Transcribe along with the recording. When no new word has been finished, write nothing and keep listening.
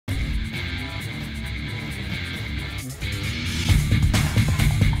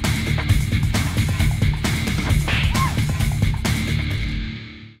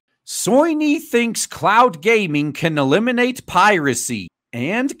Sony thinks cloud gaming can eliminate piracy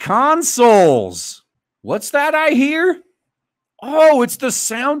and consoles. What's that I hear? Oh, it's the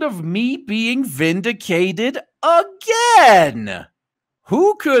sound of me being vindicated again.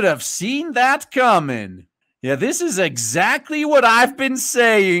 Who could have seen that coming? Yeah, this is exactly what I've been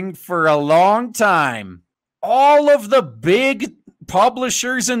saying for a long time. All of the big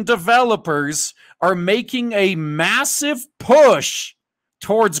publishers and developers are making a massive push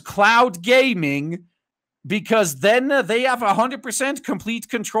towards cloud gaming because then they have 100% complete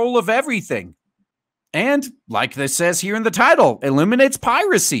control of everything. And like this says here in the title, eliminates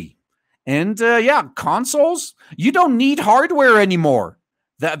piracy. And yeah, consoles, you don't need hardware anymore.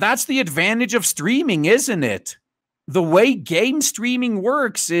 That's the advantage of streaming, isn't it? The way game streaming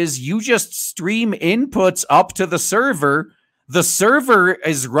works is you just stream inputs up to the server. The server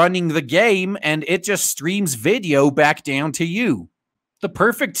is running the game, and it just streams video back down to you. The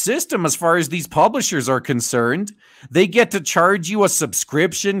perfect system as far as these publishers are concerned. They get to charge you a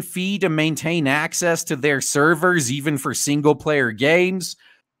subscription fee to maintain access to their servers, even for single-player games.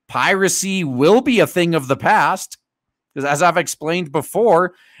 Piracy will be a thing of the past. Because as I've explained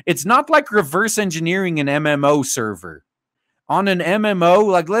before, it's not like reverse engineering an MMO server. On an MMO,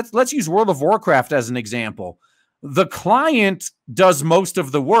 like let's use World of Warcraft as an example. The client does most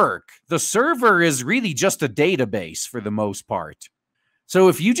of the work. The server is really just a database for the most part. So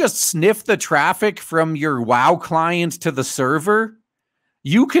if you just sniff the traffic from your WoW client to the server,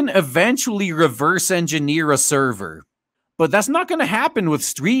 you can eventually reverse engineer a server. But that's not going to happen with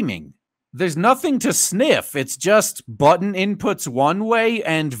streaming. There's nothing to sniff. It's just button inputs one way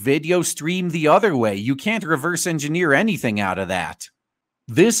and video stream the other way. You can't reverse engineer anything out of that.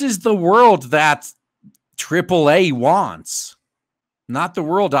 This is the world that AAA wants. Not the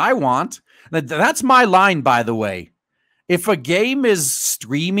world I want. That's my line, by the way. If a game is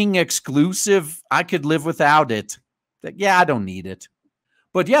streaming exclusive, I could live without it. Yeah, I don't need it.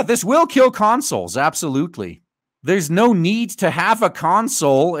 But yeah, this will kill consoles, absolutely. There's no need to have a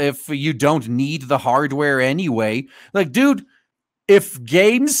console if you don't need the hardware anyway. Like, dude, if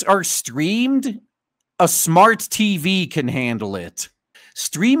games are streamed, a smart TV can handle it.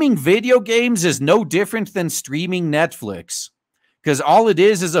 Streaming video games is no different than streaming Netflix, because all it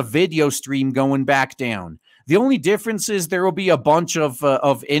is a video stream going back down. The only difference is there will be a bunch of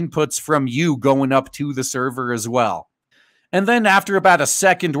inputs from you going up to the server as well. And then after about a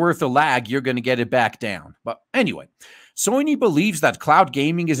second worth of lag, you're going to get it back down. But anyway, Sony believes that cloud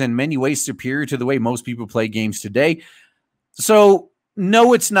gaming is in many ways superior to the way most people play games today. So,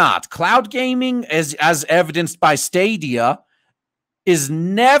 no, it's not. Cloud gaming, as evidenced by Stadia, is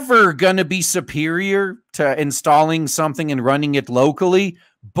never going to be superior to installing something and running it locally.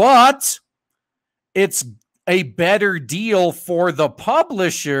 But it's a better deal for the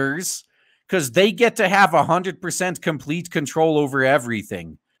publishers, because they get to have 100% complete control over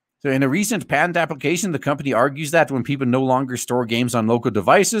everything. So in a recent patent application, the company argues that when people no longer store games on local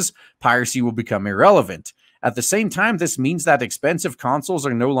devices, piracy will become irrelevant. At the same time, this means that expensive consoles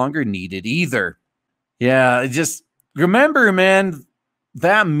are no longer needed either. Yeah, just remember, man,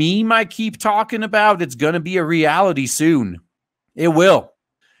 that meme I keep talking about, it's going to be a reality soon. It will.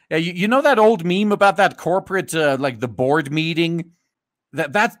 Yeah, you know that old meme about that corporate, like the board meeting?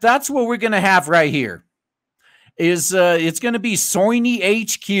 That's what we're going to have right here. It's going to be Sony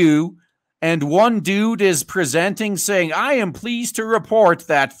HQ, and one dude is presenting saying, I am pleased to report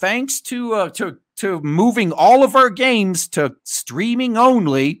that thanks to moving all of our games to streaming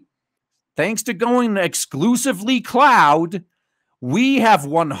only, thanks to going exclusively cloud, we have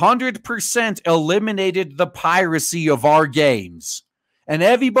 100% eliminated the piracy of our games. And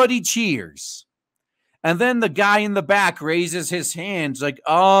everybody cheers. And then the guy in the back raises his hands like,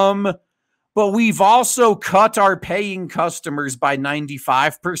 but we've also cut our paying customers by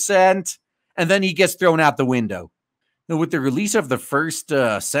 95%. And then he gets thrown out the window. Now, with the release of the first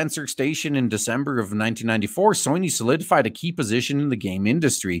sensor station in December of 1994, Sony solidified a key position in the game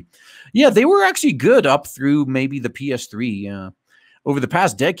industry. Yeah, they were actually good up through maybe the PS3. Over the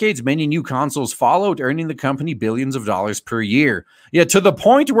past decades, many new consoles followed, earning the company billions of dollars per year. Yeah, to the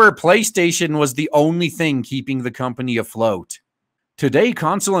point where PlayStation was the only thing keeping the company afloat. Today,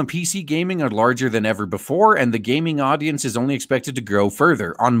 console and PC gaming are larger than ever before, and the gaming audience is only expected to grow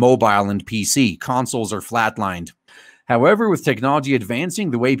further on mobile and PC. Consoles are flatlined. However, with technology advancing,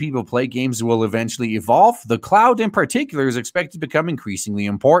 the way people play games will eventually evolve. The cloud in particular is expected to become increasingly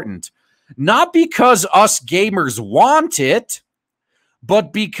important. Not because us gamers want it,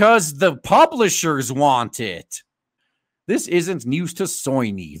 but because the publishers want it. This isn't news to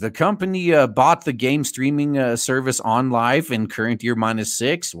Sony. The company bought the game streaming service OnLive in current year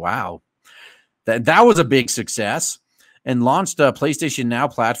 -6. Wow. That was a big success, and launched a PlayStation Now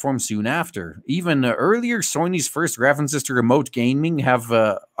platform soon after. Even earlier, Sony's first references to remote gaming have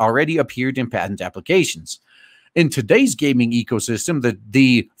already appeared in patent applications. In today's gaming ecosystem,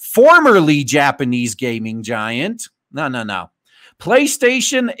 the formerly Japanese gaming giant, no.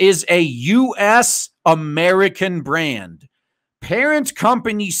 PlayStation is a U.S. American brand. Parent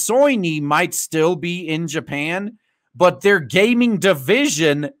company Sony might still be in Japan, but their gaming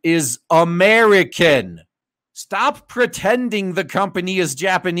division is American. Stop pretending the company is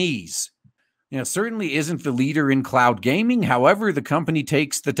Japanese. Certainly isn't the leader in cloud gaming. However, the company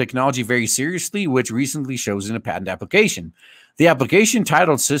takes the technology very seriously, which recently shows in a patent application. The application,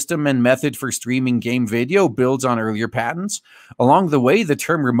 titled System and Method for Streaming Game Video, builds on earlier patents. Along the way, the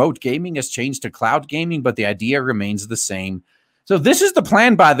term remote gaming has changed to cloud gaming, but the idea remains the same. So this is the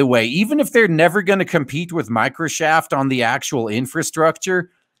plan, by the way. Even if they're never going to compete with Microsoft on the actual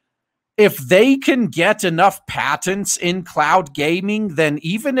infrastructure, if they can get enough patents in cloud gaming, then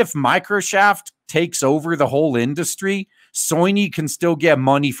even if Microsoft takes over the whole industry, Sony can still get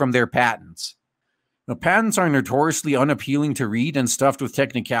money from their patents. Now, patents are notoriously unappealing to read and stuffed with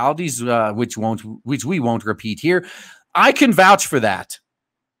technicalities, which we won't repeat here. I can vouch for that.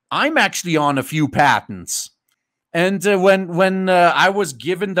 I'm actually on a few patents. And when I was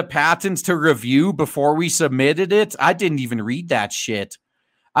given the patents to review before we submitted it, I didn't even read that shit.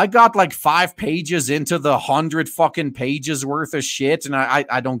 I got like 5 pages into the 100 fucking pages worth of shit, and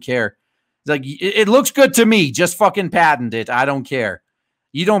I don't care. It's like, it looks good to me. Just fucking patent it. I don't care.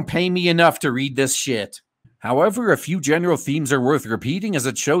 You don't pay me enough to read this shit. However, a few general themes are worth repeating, as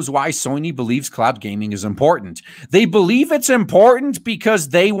it shows why Sony believes cloud gaming is important. They believe it's important because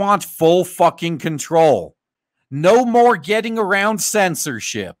they want full fucking control. No more getting around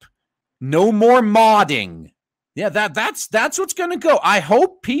censorship. No more modding. Yeah, that's what's going to go. I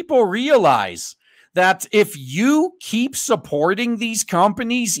hope people realize that if you keep supporting these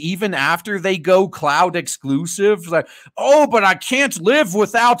companies even after they go cloud exclusive, like, oh, but I can't live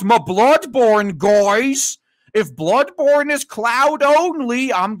without my Bloodborne, guys. If Bloodborne is cloud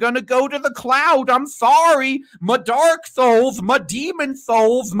only, I'm going to go to the cloud. I'm sorry. My Dark Souls, my Demon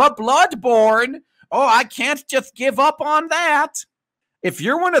Souls, my Bloodborne. Oh, I can't just give up on that. If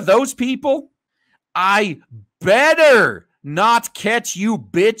you're one of those people, I better not catch you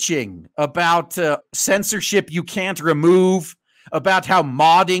bitching about censorship you can't remove, about how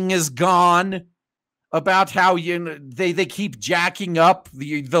modding is gone, about how they keep jacking up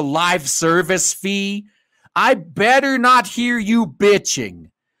the live service fee. I better not hear you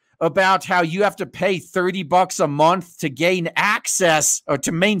bitching about how you have to pay $30 a month to gain access or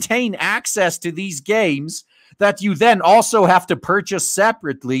to maintain access to these games that you then also have to purchase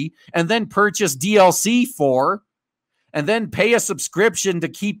separately and then purchase DLC for and then pay a subscription to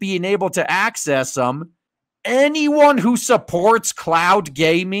keep being able to access them. Anyone who supports cloud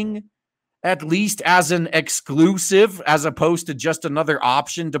gaming, at least as an exclusive, as opposed to just another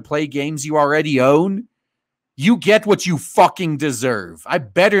option to play games you already own, you get what you fucking deserve. I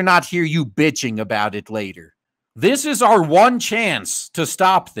better not hear you bitching about it later. This is our one chance to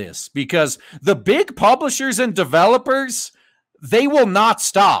stop this, because the big publishers and developers, they will not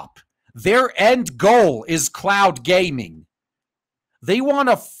stop. Their end goal is cloud gaming. They want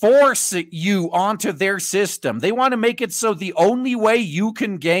to force you onto their system. They want to make it so the only way you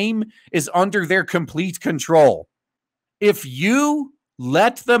can game is under their complete control. If you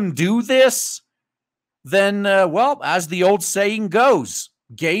let them do this, then, well, as the old saying goes,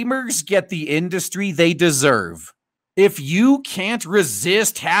 gamers get the industry they deserve. If you can't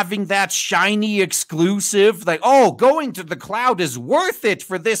resist having that shiny exclusive, like, oh, going to the cloud is worth it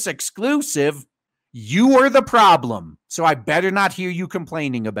for this exclusive, you are the problem. So I better not hear you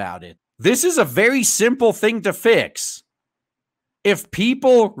complaining about it. This is a very simple thing to fix. If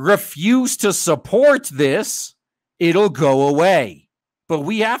people refuse to support this, it'll go away. But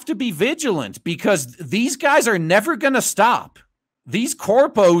we have to be vigilant, because these guys are never going to stop. These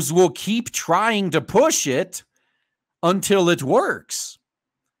corpos will keep trying to push it until it works.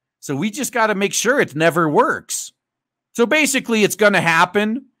 So we just got to make sure it never works. So basically, it's going to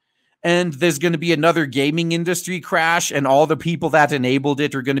happen, and there's going to be another gaming industry crash, and all the people that enabled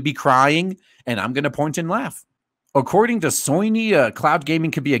it are going to be crying, and I'm going to point and laugh. According to Sony, cloud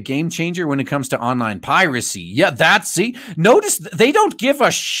gaming could be a game changer when it comes to online piracy. Yeah, see? Notice they don't give a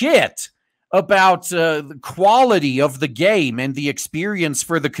shit about the quality of the game and the experience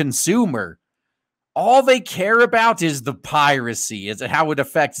for the consumer. All they care about is the piracy, is how it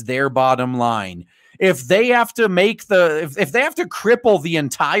affects their bottom line. if they have to make if they have to cripple the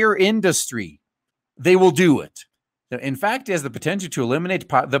entire industry, they will do it. In fact, it has the potential to eliminate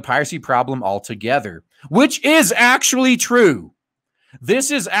the piracy problem altogether, which is actually true.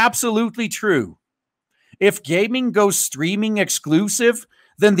 This is absolutely true. If gaming goes streaming exclusive,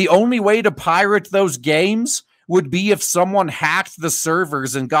 then the only way to pirate those games would be if someone hacked the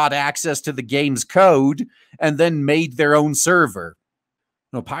servers and got access to the game's code and then made their own server.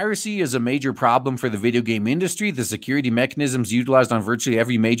 Now, piracy is a major problem for the video game industry. The security mechanisms utilized on virtually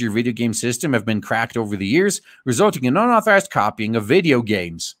every major video game system have been cracked over the years, resulting in unauthorized copying of video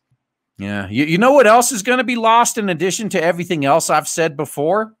games. Yeah, you know what else is going to be lost in addition to everything else I've said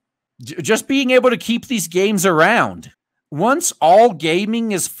before? Just being able to keep these games around. Once all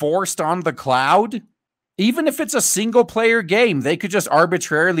gaming is forced on the cloud, even if it's a single-player game, they could just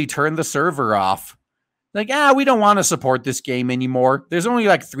arbitrarily turn the server off. Like, we don't want to support this game anymore. There's only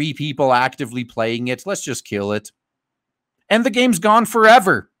like 3 people actively playing it. Let's just kill it. And the game's gone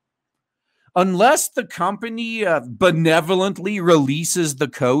forever. Unless the company benevolently releases the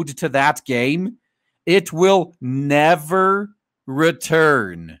code to that game, it will never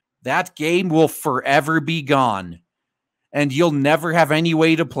return. That game will forever be gone. And you'll never have any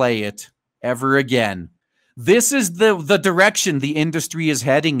way to play it ever again. This is the direction the industry is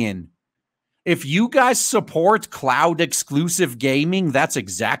heading in. If you guys support cloud exclusive gaming, that's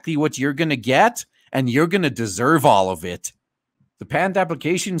exactly what you're going to get, and you're going to deserve all of it. The patent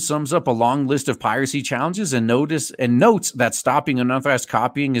application sums up a long list of piracy challenges and notes that stopping unauthorized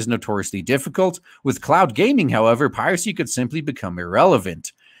copying is notoriously difficult. With cloud gaming, however, piracy could simply become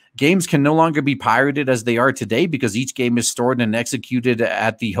irrelevant. Games can no longer be pirated as they are today because each game is stored and executed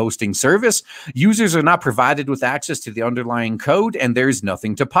at the hosting service. Users are not provided with access to the underlying code, and there's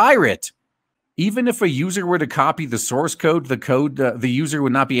nothing to pirate. Even if a user were to copy the source code, the user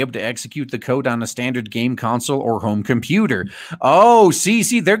would not be able to execute the code on a standard game console or home computer. Oh,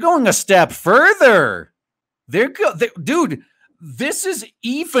 see, they're going a step further. Dude, this is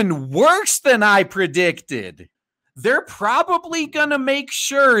even worse than I predicted. They're probably going to make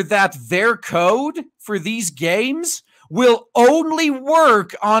sure that their code for these games will only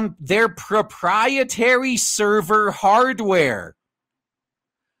work on their proprietary server hardware.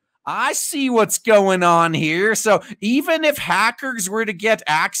 I see what's going on here. So even if hackers were to get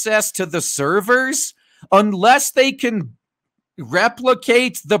access to the servers, unless they can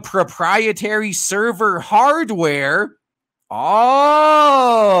replicate the proprietary server hardware,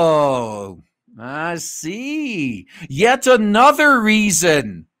 I see. Yet another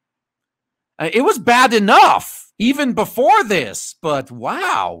reason. It was bad enough even before this, but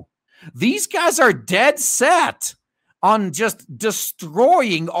wow. These guys are dead set on just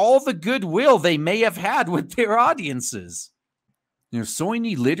destroying all the goodwill they may have had with their audiences.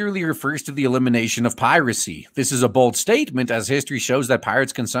 Sony literally refers to the elimination of piracy. This is a bold statement, as history shows that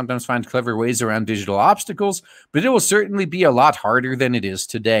pirates can sometimes find clever ways around digital obstacles, but it will certainly be a lot harder than it is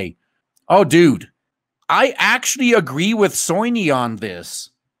today. Oh, dude, I actually agree with Sony on this.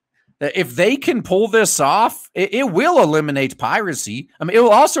 If they can pull this off, it will eliminate piracy. I mean, it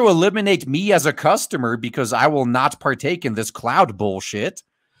will also eliminate me as a customer because I will not partake in this cloud bullshit.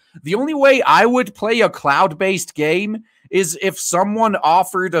 The only way I would play a cloud-based game is if someone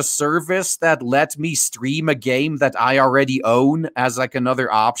offered a service that let me stream a game that I already own as like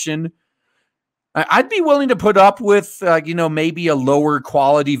another option. I'd be willing to put up with, maybe a lower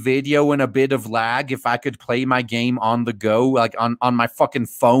quality video and a bit of lag if I could play my game on the go, like on my fucking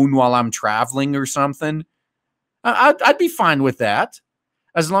phone while I'm traveling or something. I'd be fine with that,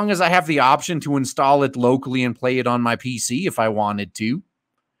 as long as I have the option to install it locally and play it on my PC if I wanted to.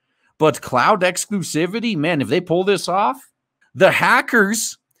 But cloud exclusivity, man, if they pull this off, the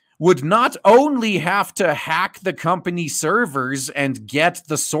hackers would not only have to hack the company servers and get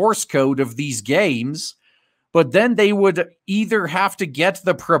the source code of these games, but then they would either have to get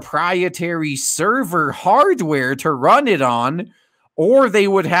the proprietary server hardware to run it on, or they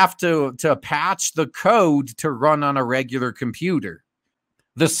would have to patch the code to run on a regular computer.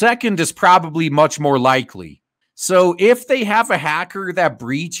 The second is probably much more likely. So if they have a hacker that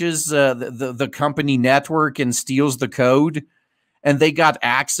breaches the company network and steals the code, and they got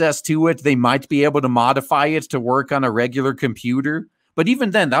access to it, they might be able to modify it to work on a regular computer. But even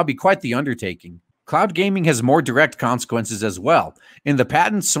then, that'll be quite the undertaking. Cloud gaming has more direct consequences as well. In the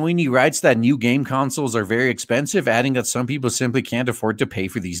patent, Sony writes that new game consoles are very expensive, adding that some people simply can't afford to pay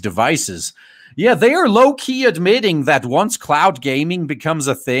for these devices. Yeah, they are low-key admitting that once cloud gaming becomes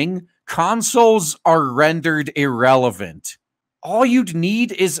a thing, consoles are rendered irrelevant. All you'd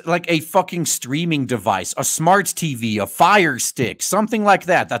need is like a fucking streaming device, a smart TV, a Fire Stick, something like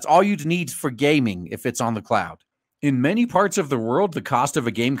that. That's all you'd need for gaming if it's on the cloud. In many parts of the world, the cost of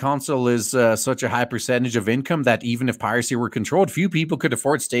a game console is such a high percentage of income that even if piracy were controlled, few people could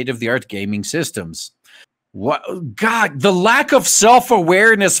afford state-of-the-art gaming systems. What? God, the lack of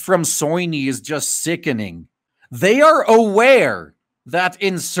self-awareness from Sony is just sickening. They are aware that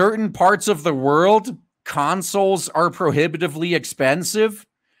in certain parts of the world, consoles are prohibitively expensive,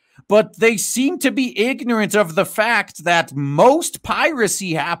 but they seem to be ignorant of the fact that most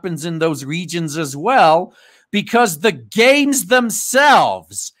piracy happens in those regions as well, because the games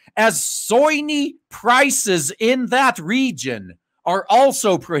themselves, as Sony prices in that region, are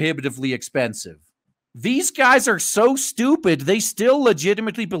also prohibitively expensive. These guys are so stupid, they still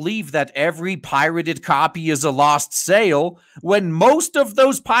legitimately believe that every pirated copy is a lost sale, when most of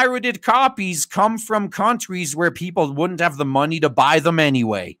those pirated copies come from countries where people wouldn't have the money to buy them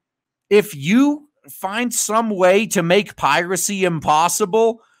anyway. If you find some way to make piracy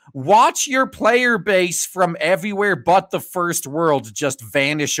impossible, watch your player base from everywhere but the first world just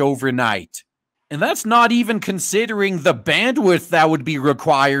vanish overnight. And that's not even considering the bandwidth that would be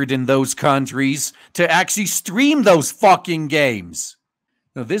required in those countries to actually stream those fucking games.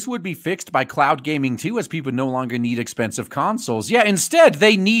 Now, this would be fixed by cloud gaming too, as people no longer need expensive consoles. Yeah, instead,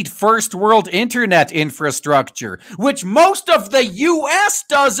 they need first world internet infrastructure, which most of the US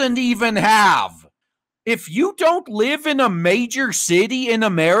doesn't even have. If you don't live in a major city in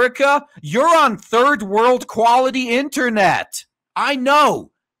America, you're on third world quality internet. I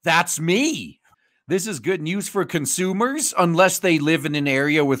know, that's me. This is good news for consumers, unless they live in an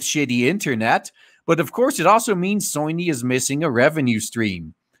area with shitty internet. But of course, it also means Sony is missing a revenue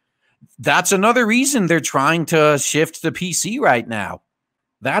stream. That's another reason they're trying to shift to PC right now.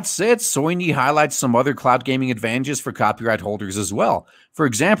 That said, Sony highlights some other cloud gaming advantages for copyright holders as well. For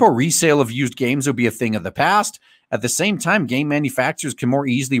example, resale of used games will be a thing of the past. At the same time, game manufacturers can more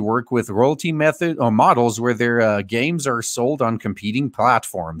easily work with royalty method or models where their games are sold on competing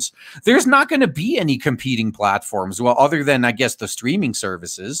platforms. There's not going to be any competing platforms, well, other than, I guess, the streaming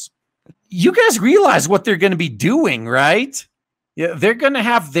services. You guys realize what they're going to be doing, right? Yeah, they're going to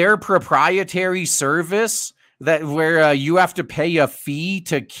have their proprietary service that where you have to pay a fee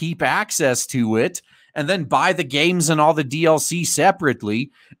to keep access to it, and then buy the games and all the DLC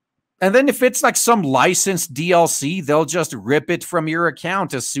separately. And then if it's like some licensed DLC, they'll just rip it from your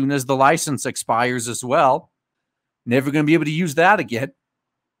account as soon as the license expires as well. Never going to be able to use that again.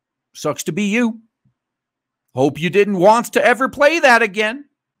 Sucks to be you. Hope you didn't want to ever play that again.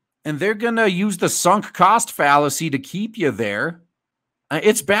 And they're going to use the sunk cost fallacy to keep you there.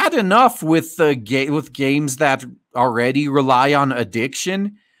 It's bad enough with games that already rely on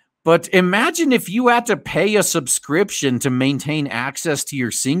addiction. But imagine if you had to pay a subscription to maintain access to your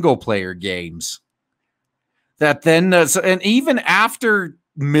single-player games. That then, and even after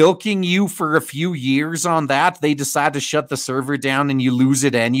milking you for a few years on that, they decide to shut the server down and you lose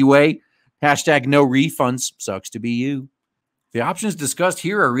it anyway. Hashtag no refunds. Sucks to be you. The options discussed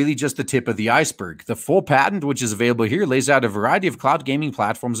here are really just the tip of the iceberg. The full patent, which is available here, lays out a variety of cloud gaming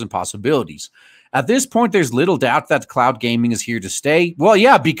platforms and possibilities. At this point, there's little doubt that cloud gaming is here to stay. Well,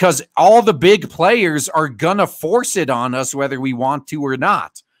 yeah, because all the big players are gonna force it on us whether we want to or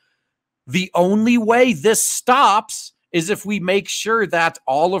not. The only way this stops is if we make sure that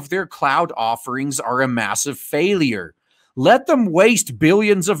all of their cloud offerings are a massive failure. Let them waste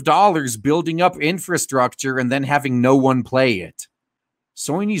billions of dollars building up infrastructure and then having no one play it.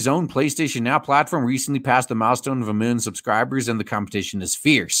 Sony's own PlayStation Now platform recently passed the milestone of 1 million subscribers, and the competition is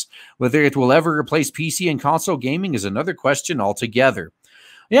fierce. Whether it will ever replace PC and console gaming is another question altogether.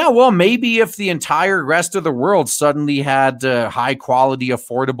 Yeah, well, maybe if the entire rest of the world suddenly had high-quality,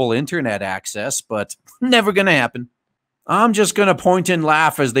 affordable internet access, but never going to happen. I'm just going to point and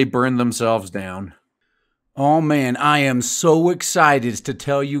laugh as they burn themselves down. Oh man, I am so excited to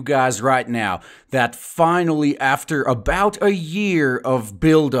tell you guys right now that finally, after about a year of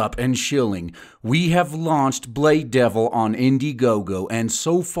build-up and shilling, we have launched Blade Devil on Indiegogo, and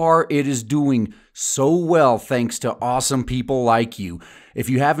so far it is doing so well thanks to awesome people like you. If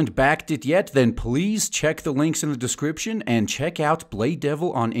you haven't backed it yet, then please check the links in the description and check out Blade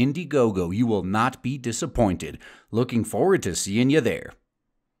Devil on Indiegogo. You will not be disappointed. Looking forward to seeing you there.